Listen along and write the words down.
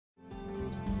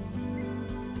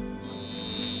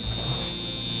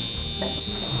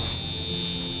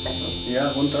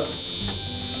runter.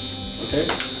 Okay,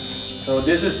 so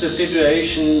this is the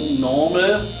situation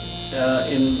normal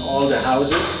in all the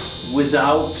houses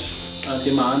without a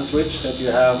demand switch, that you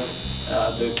have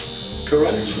the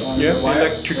current on the wire.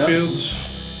 Electric fields.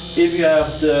 If you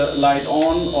have the light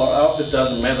on or off, it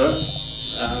doesn't matter.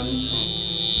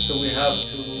 So we have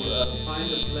to find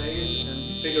a place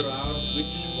and figure out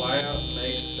which wire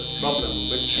makes the problem,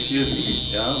 which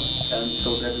fuses, and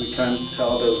so that we can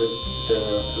tell the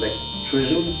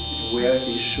electrician where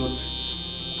he should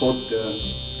put the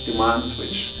demand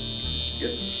switch.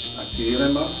 Jetzt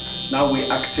aktivieren wir. Now we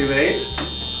activate,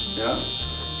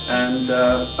 and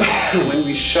when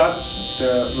we shut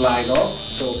the light off,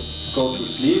 so go to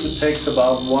sleep, it takes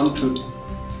about 1 to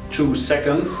 2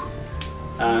 seconds,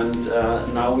 and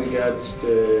now we get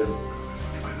the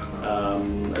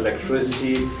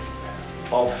electricity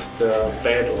off the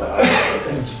bed or out of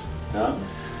the bed.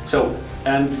 So,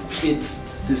 and it's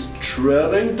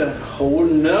destroying the whole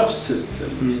nerve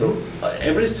system. So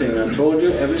everything, I told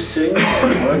you, everything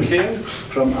is working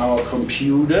from our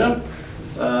computer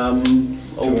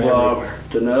over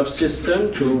the nerve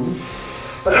system to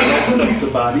the rest of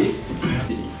the body.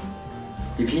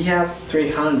 If you have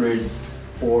 300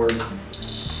 or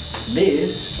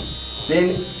this,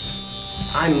 then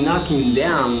I'm knocking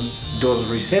down those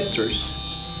receptors.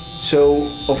 So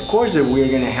of course that we're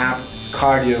going to have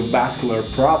cardiovascular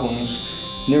problems,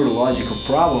 neurological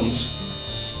problems.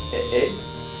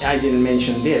 I didn't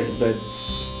mention this, but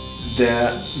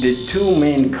the two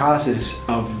main causes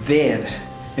of death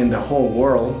in the whole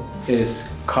world is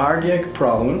cardiac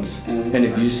problems, and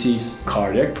if you see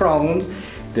cardiac problems,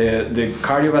 the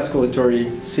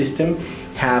cardiovascular system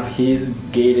have his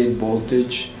gated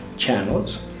voltage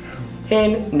channels,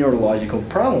 and neurological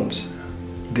problems,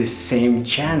 the same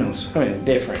channels. I mean,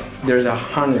 different. There's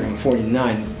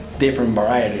 149 different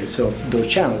varieties of those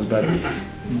channels, but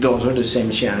those are the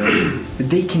same channels.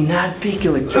 They cannot pick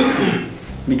electricity,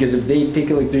 because if they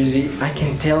pick electricity, I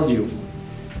can tell you,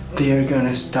 they're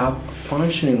gonna stop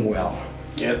functioning well.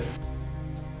 Yep.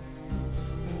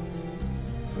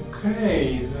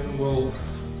 Okay, then we'll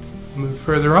move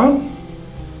further on.